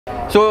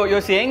So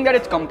you're saying that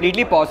it's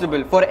completely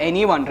possible for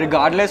anyone,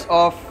 regardless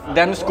of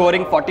them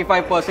scoring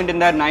 45% in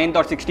their 9th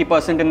or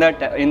 60%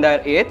 in their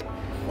 8th,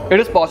 it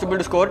is possible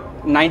to score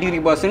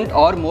 93%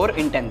 or more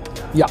in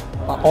 10th. Yeah,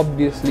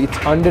 obviously it's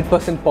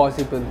 100%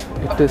 possible.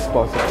 It is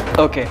possible.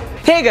 Okay.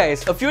 Hey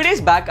guys, a few days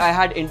back I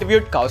had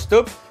interviewed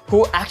Kaustubh,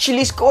 who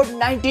actually scored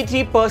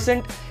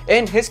 93%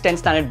 in his 10th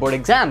standard board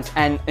exams.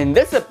 And in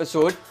this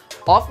episode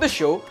of the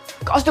show,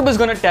 Kaustubh is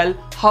going to tell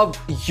how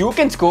you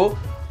can score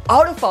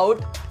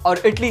out or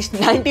at least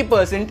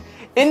 90%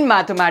 in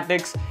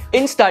mathematics,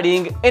 in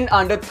studying in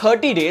under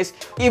 30 days,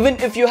 even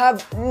if you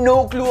have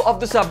no clue of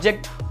the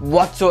subject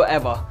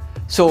whatsoever.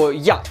 So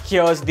yeah,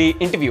 here's the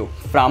interview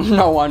from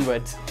now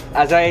onwards.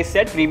 As I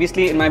said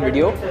previously in my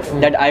video,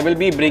 that I will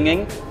be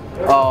bringing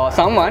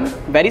someone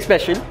very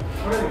special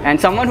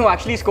and someone who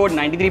actually scored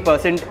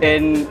 93%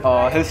 in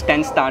his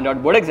 10th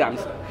standard board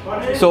exams.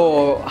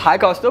 So hi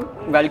Kaustubh,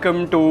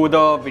 welcome to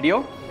the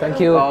video. Thank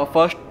you.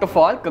 First of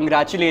all,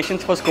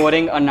 congratulations for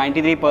scoring a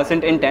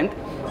 93% in 10th.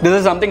 This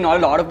is something not a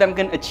lot of them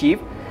can achieve.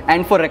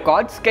 And for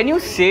records, can you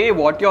say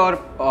what your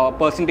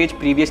percentage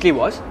previously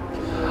was?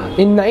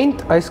 In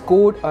 9th, I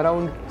scored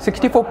around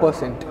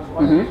 64%.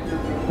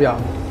 Yeah.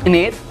 In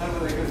 8th?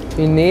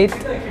 In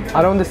 8th,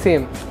 around the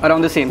same.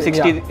 Around the same,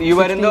 60. Yeah. You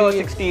were in the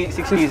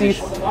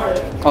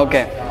 60s.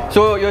 Okay.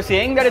 So you're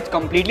saying that it's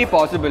completely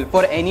possible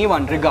for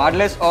anyone,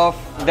 regardless of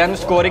them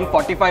scoring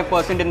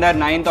 45% in their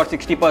 9th or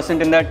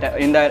 60%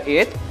 in their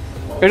 8th,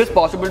 it is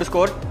possible to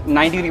score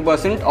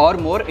 93% or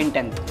more in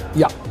 10th.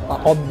 Yeah,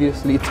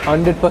 obviously it's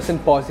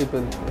 100%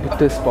 possible.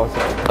 It is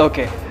possible.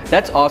 Okay,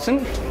 that's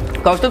awesome.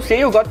 Kaustubh, say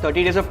you got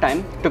 30 days of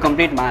time to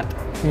complete math.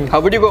 How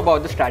would you go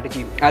about the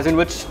strategy? As in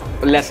which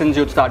lessons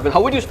you'd start with?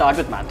 How would you start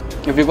with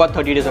math if you got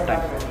 30 days of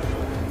time?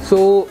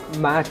 So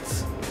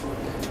maths,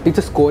 it's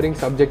a scoring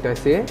subject, I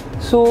say.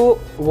 So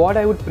what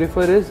I would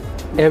prefer is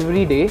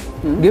every day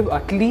give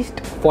at least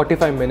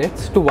 45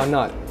 minutes to 1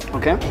 hour.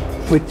 Okay.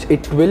 Which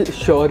it will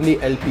surely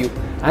help you.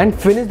 And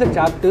finish the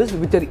chapters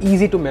which are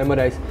easy to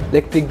memorize,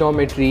 like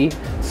trigonometry,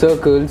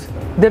 circles.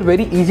 They're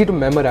very easy to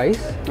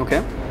memorize.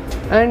 Okay.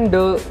 And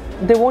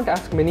they won't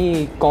ask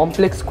many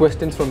complex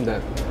questions from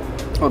there.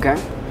 Okay.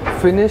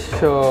 Finish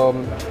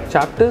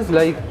chapters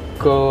like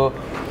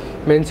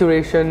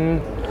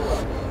mensuration,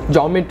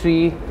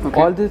 geometry,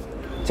 all these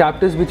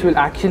chapters which will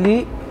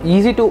actually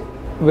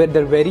where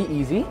they're very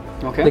easy.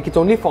 Okay. Like it's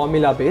only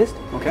formula based.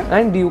 Okay.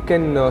 And you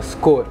can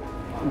score.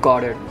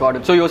 Got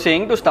it. So you're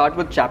saying to start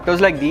with chapters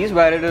like these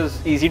where it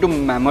is easy to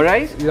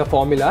memorize? The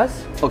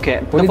formulas.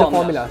 Okay. Only the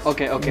formulas.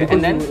 Okay. Because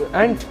And then?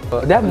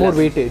 They have more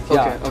weightage.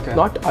 Okay.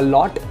 Not a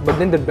lot, but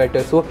then they're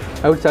better. So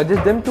I would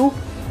suggest them to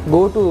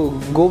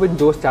go with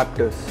those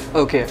chapters.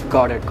 Okay.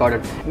 Got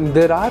it.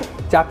 There are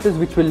chapters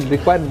which will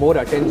require more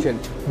attention,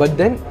 but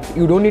then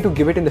you don't need to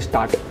give it in the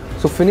start.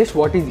 So finish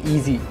what is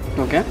easy.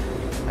 Okay.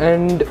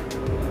 And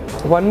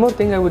one more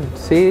thing I would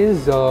say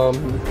is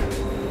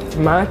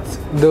maths,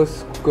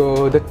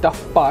 the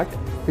tough part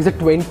is the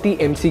 20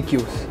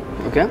 MCQs.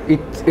 Okay.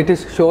 It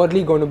is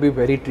surely going to be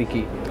very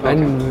tricky,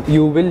 and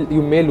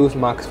you may lose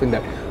marks in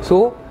that.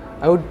 So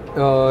I would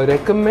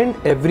recommend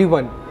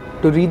everyone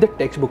to read the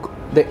textbook.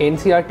 The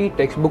NCERT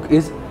textbook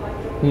is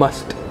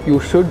must. You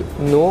should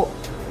know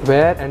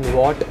where and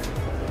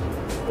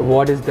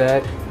what is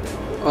there.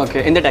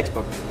 Okay, in the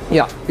textbook.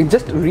 Yeah, it's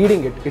just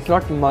reading it. It's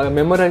not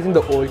memorizing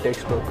the old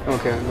textbook.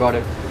 Okay, got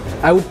it.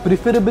 I would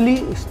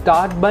preferably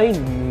start by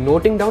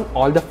noting down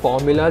all the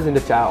formulas in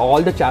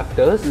all the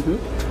chapters,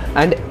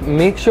 and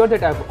make sure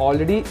that I've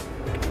already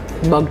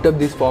mugged up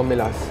these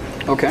formulas.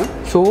 Okay.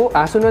 So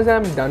as soon as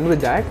I'm done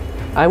with that,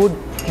 I would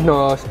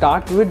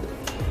start with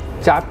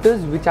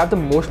chapters which have the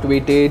most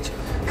weightage,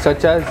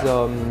 such as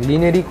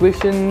linear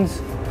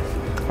equations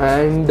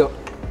and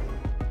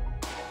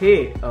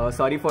Hey,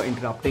 sorry for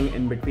interrupting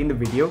in between the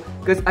video,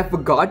 because I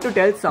forgot to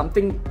tell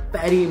something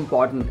very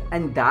important,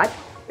 and that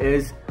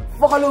is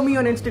follow me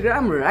on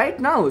Instagram right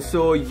now.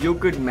 So you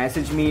could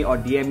message me or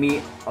DM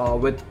me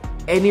with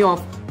any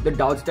of the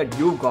doubts that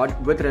you got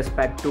with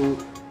respect to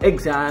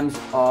exams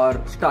or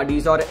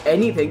studies or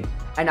anything,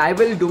 and I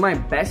will do my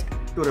best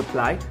to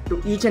reply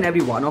to each and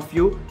every one of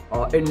you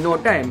in no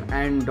time,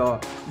 and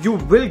you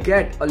will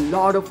get a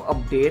lot of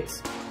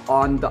updates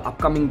on the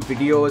upcoming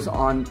videos,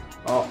 on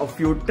a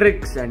few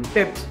tricks and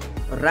tips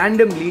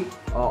randomly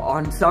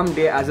on some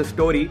day as a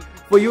story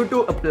for you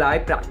to apply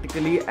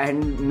practically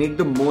and make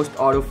the most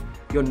out of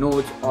your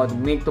notes or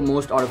make the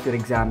most out of your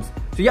exams.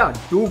 So yeah,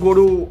 do go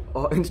to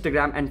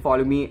Instagram and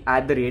follow me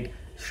at the rate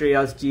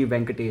Shreyas G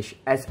Venkatesh,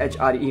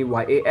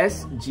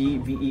 SHREYAS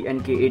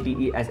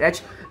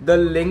GVENKATESH. The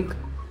link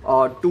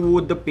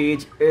to the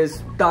page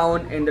is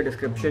down in the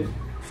description,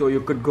 so you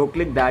could go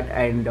click that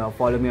and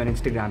follow me on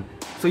Instagram.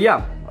 So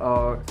yeah,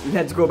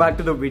 let's go back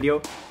to the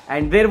video,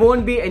 and there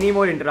won't be any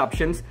more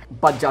interruptions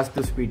but just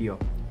this video.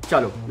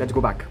 Chalo, let's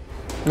go back.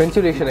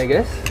 Mensuration, I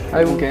guess.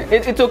 Okay,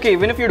 it's okay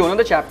even if you don't know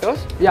the chapters.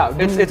 Yeah,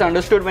 it's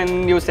understood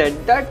when you said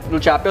that the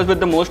chapters with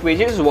the most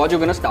weightage is what you're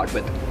gonna start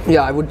with.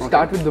 Yeah, I would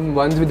start with the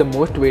ones with the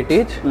most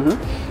weightage.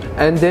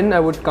 and then I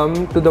would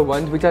come to the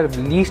ones which are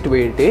least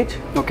weightage.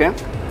 Okay.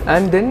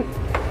 And then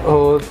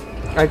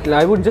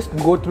I would just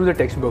go through the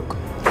textbook.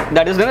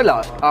 That is gonna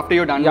last after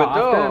you're done with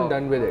after I'm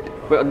done with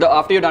it.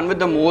 After you're done with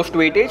the most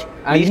weightage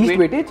and least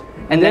weightage,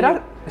 and there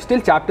are still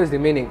chapters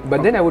remaining.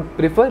 But then I would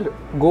prefer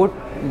go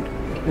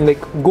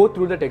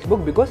through the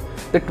textbook because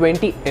the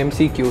 20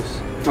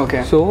 MCQs.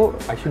 Okay. So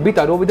I should be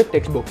thorough with the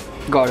textbook.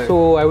 Got it.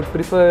 So I would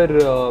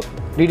prefer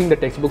reading the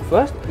textbook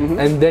first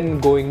and then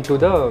going to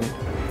the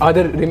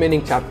other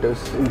remaining chapters.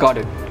 Got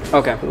it.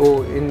 Okay.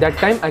 So in that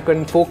time I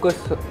can focus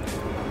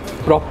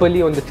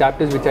properly on the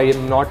chapters which I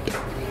am not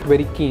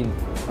very keen.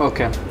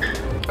 Okay.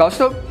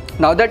 Kaustubh,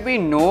 now that we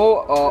know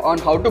on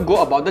how to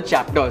go about the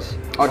chapters,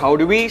 or how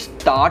do we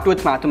start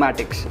with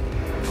mathematics,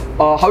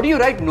 how do you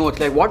write notes?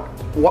 Like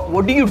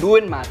what do you do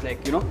in math?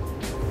 Like, you know?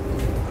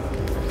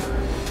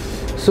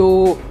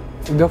 So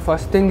the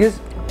first thing is,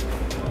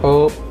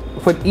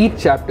 for each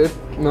chapter,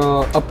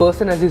 a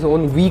person has his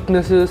own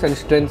weaknesses and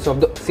strengths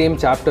of the same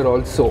chapter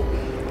also.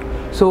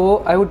 So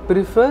I would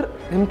prefer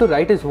him to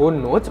write his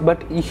own notes,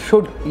 but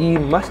he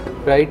must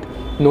write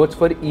notes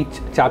for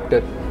each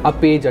chapter, a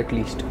page at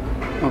least.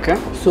 Okay.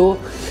 So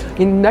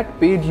in that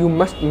page you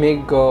must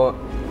make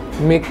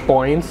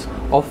points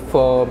of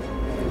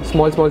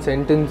small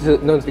sentences,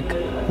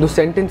 those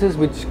sentences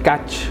which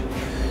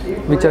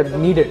are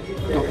needed.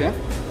 Okay.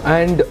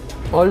 And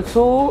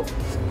also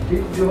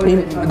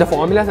the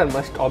formulas are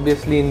must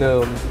obviously in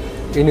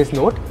his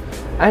note,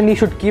 and he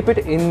should keep it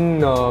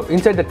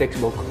inside the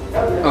textbook.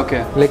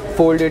 Okay. Like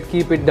fold it,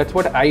 keep it. That's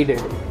what I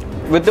did.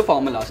 With the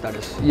formulas, that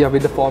is. Yeah,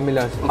 with the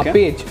formulas.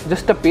 Okay.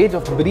 Just a page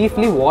of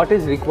briefly what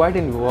is required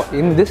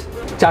in this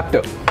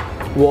chapter.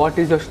 What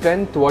is your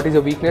strength, what is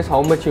your weakness,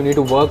 how much you need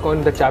to work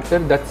on the chapter.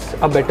 That's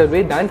a better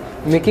way than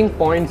making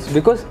points,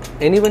 because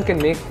anyone can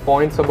make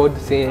points about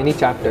any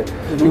chapter.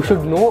 You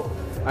should know.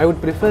 I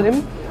would prefer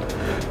him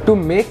to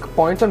make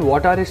points on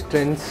what are his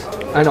strengths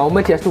and how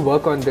much he has to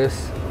work on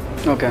this.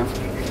 Okay.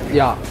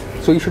 Yeah.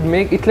 So you should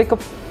make it like a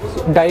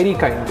diary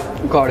kind.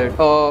 Got it.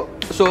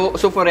 So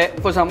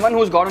for someone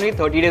who's got only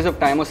 30 days of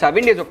time or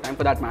 7 days of time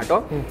for that matter,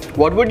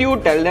 what would you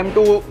tell them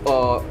to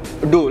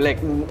do? Like,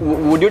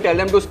 would you tell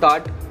them to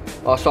start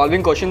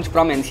solving questions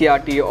from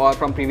NCERT or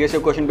from previous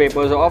year question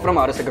papers or from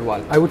R.S.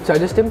 Agarwal? I would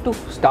suggest him to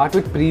start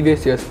with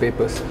previous year's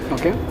papers.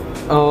 Okay.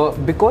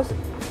 Because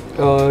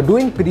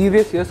doing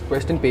previous year's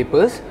question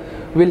papers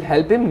will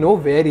help him know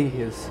where he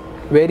is,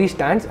 where he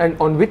stands, and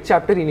on which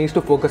chapter he needs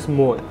to focus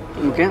more.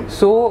 Okay.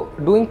 So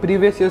doing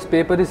previous year's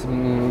paper is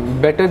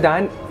better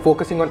than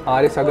focusing on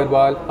R.S.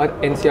 Agarwal or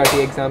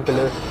NCERT example.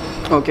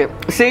 Okay.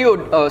 Say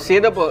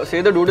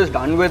the dude is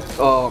done with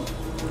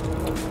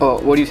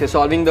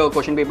solving the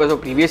question papers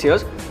of previous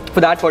years for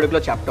that particular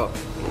chapter.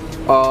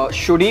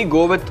 Should he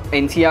go with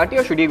NCERT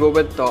or should he go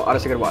with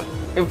R.S. Agarwal?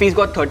 If he's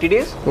got 30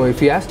 days? So if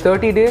he has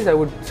 30 days, I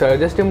would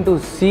suggest him to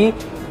see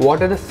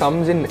what are the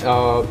sums in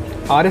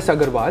R.S.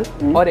 Agarwal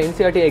or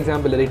NCERT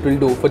example it will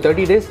do. For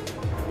 30 days,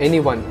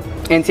 anyone.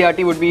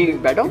 NCERT would be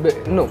better?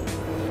 No,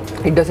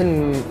 it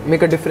doesn't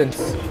make a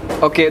difference.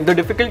 Okay, the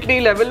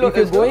difficulty level if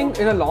you're going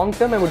in a long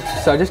term, I would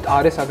suggest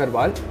R.S.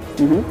 Agarwal.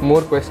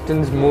 More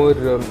questions, more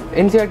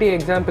NCERT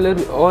example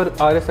or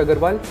R.S.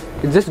 Agarwal.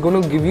 It's just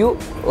going to give you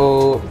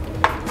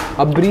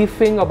a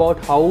briefing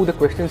about how the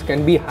questions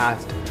can be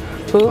asked.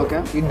 So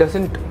it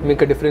doesn't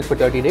make a difference for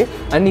 30 days.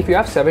 And if you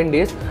have 7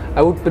 days,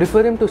 I would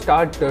prefer him to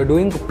start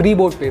doing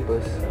pre-board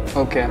papers.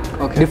 Okay.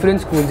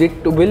 Different schools,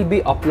 it will be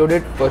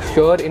uploaded for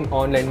sure in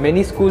online.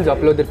 Many schools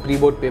upload their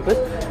pre-board papers.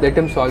 Let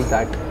him solve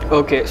that.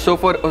 Okay, so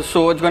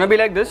it's gonna be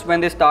like this.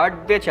 When they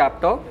start their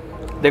chapter,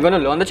 they're gonna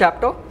learn the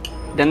chapter.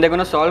 Then they're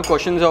gonna solve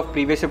questions of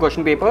previous year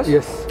question papers.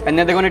 Yes. And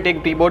then they're gonna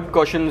take pre-board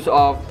questions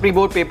of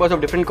pre-board papers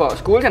of different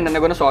schools, and then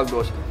they're gonna solve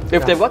those.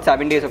 If they've got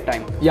 7 days of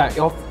time. Yeah,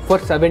 for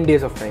 7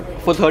 days of time.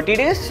 For 30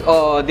 days,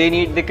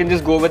 they can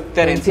just go with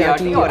their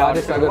NCERT or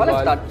R.S. Agarwal and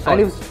start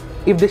solving. And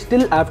if they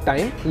still have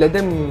time, let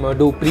them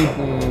do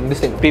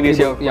previous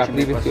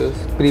year's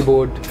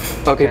pre-board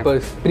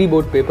papers,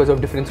 pre-board papers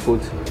of different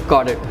schools.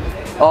 Got it.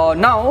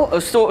 Now,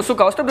 so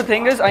Kaustubh, the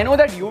thing is, I know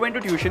that you went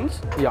to tuitions.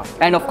 Yeah.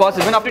 And of course,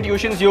 even after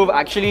tuitions, you've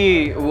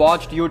actually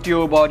watched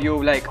YouTube or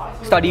you've like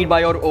studied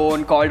by your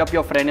own, called up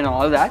your friend and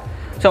all that.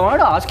 So I wanted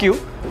to ask you,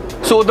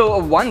 so the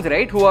ones,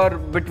 right, who are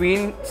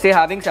between, say,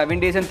 having 7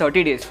 days and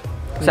 30 days,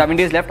 7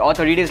 days left or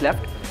 30 days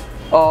left,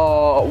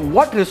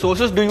 what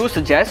resources do you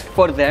suggest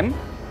for them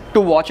to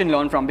watch and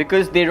learn from?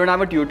 Because they don't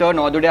have a tutor,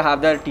 nor do they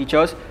have their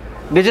teachers.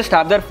 They just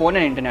have their phone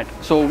and internet.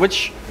 So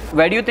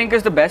where do you think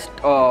is the best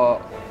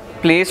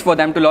place for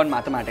them to learn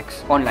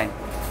mathematics online?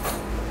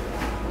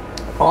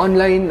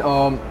 Online,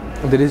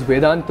 there is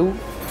Vedantu,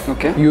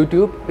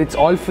 YouTube. It's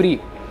all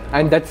free,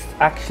 and that's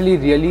actually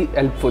really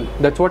helpful.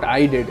 That's what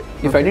I did.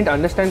 If I didn't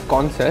understand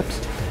concepts,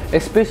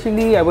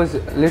 especially I was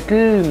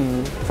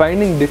little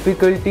finding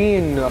difficulty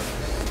in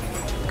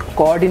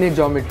coordinate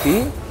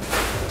geometry,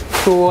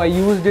 so I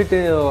used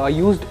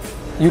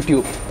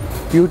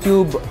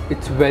YouTube.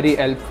 It's very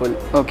helpful.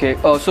 Okay.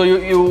 So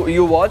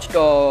you watched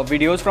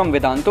videos from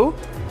Vedantu,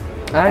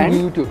 And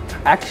YouTube.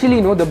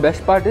 Actually, no, the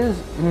best part is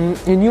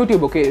in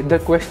YouTube, okay, the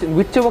question,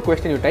 whichever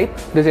question you type,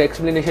 there's an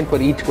explanation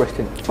for each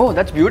question. Oh,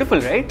 that's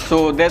beautiful, right?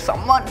 So there's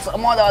some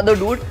other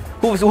dude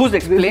who's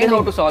explained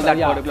how to solve that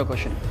particular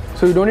question.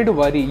 So you don't need to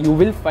worry. You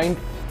will find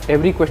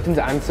every question's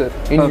answer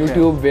in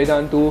YouTube,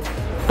 Vedantu,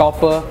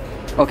 Topper.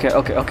 Okay.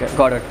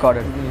 Got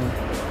it.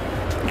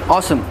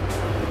 Awesome.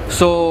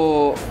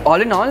 So all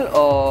in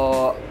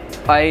all,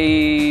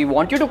 I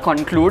want you to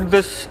conclude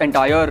this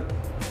entire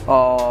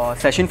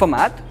session for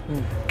math.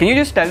 Can you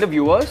just tell the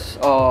viewers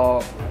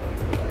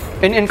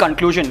in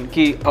conclusion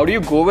how do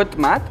you go with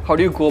math, how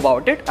do you go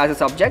about it as a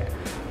subject,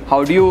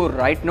 how do you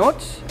write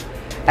notes,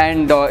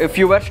 and if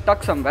you were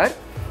stuck somewhere,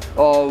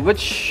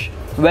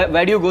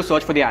 where do you go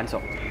search for the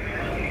answer?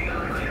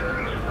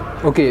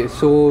 Okay,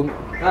 so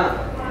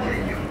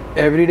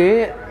every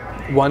day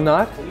 1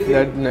 hour,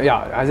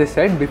 as I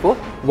said before,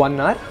 1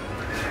 hour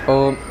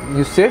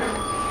you sit.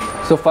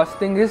 So first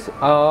thing is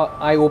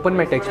I open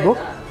my textbook,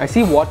 I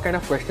see what kind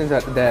of questions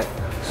are there.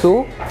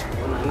 So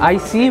I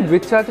see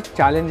which are the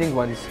challenging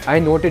ones, I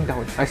note it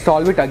down, I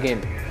solve it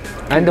again,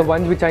 and the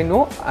ones which I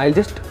know, I'll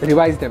just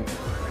revise them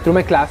through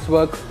my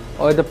classwork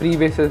or the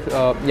previous,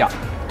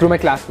 through my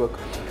classwork.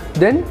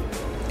 Then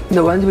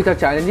the ones which are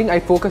challenging, I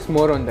focus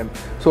more on them.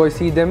 So I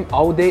see them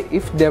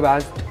if they've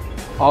asked,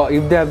 or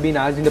if they have been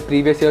asked in the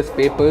previous year's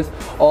papers,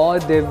 or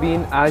they've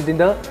been asked in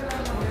the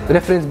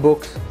reference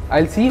books.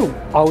 I'll see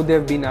how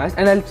they've been asked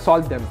and I'll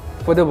solve them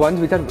for the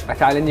ones which are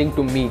challenging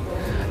to me.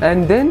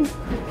 And then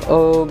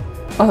so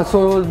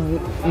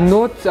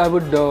notes I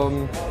would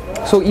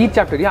so each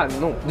chapter,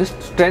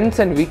 just strengths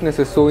and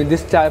weaknesses. So in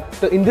this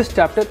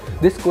chapter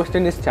this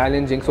question is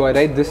challenging, so I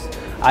write this,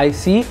 I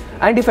see,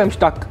 and if I'm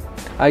stuck,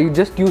 I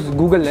just use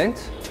Google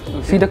Lens,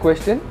 see the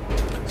question,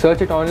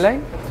 search it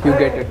online, you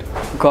get it.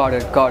 Got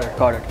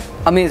it.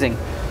 Amazing.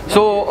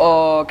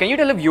 So can you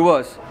tell the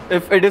viewers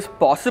if it is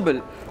possible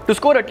to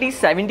score at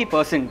least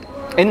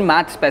 70% in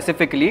math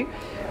specifically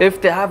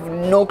if they have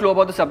no clue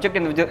about the subject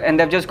and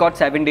they've just got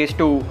 7 days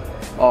to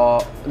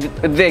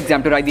the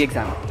exam, to write the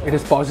exam? It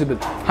is possible.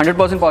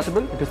 100%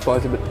 possible? It is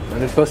possible,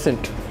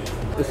 100%.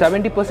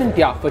 70%,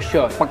 yeah, for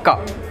sure. Pakka,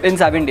 in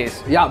 7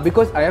 days? Yeah,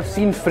 because I have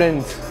seen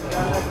friends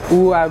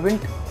who have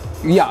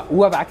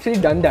actually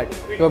done that,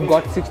 who have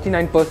got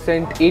 69%,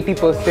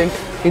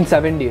 80% in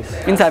 7 days.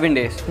 In 7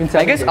 days.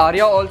 I guess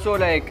Arya also,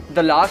 like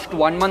the last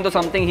 1 month or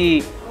something,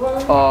 he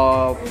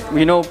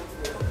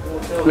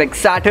like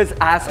sat his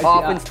ass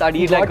off and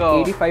studied. He got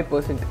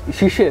 85%.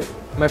 Shishir,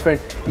 my friend,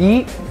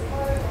 he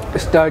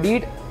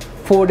studied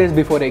 4 days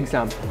before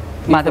exam.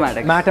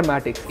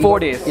 Mathematics. 4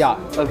 days. Yeah.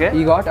 Okay.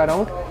 He got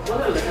around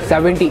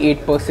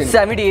 78%.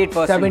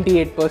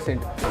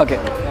 78%. Okay.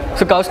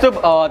 So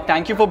Kaustubh,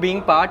 thank you for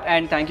being part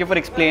and thank you for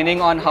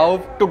explaining on how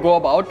to go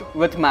about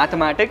with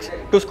mathematics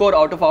to score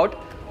out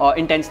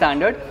in 10th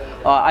standard.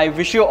 I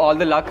wish you all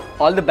the luck,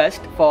 all the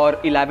best for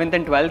 11th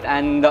and 12th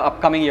and the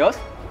upcoming years.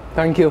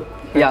 Thank you.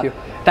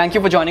 Thank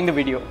you for joining the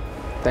video.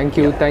 Thank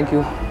you.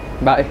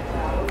 Bye.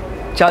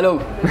 Chalo.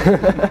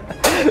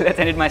 Let's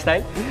end it my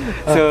style.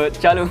 So,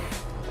 chalo.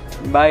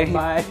 Bye.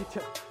 Bye.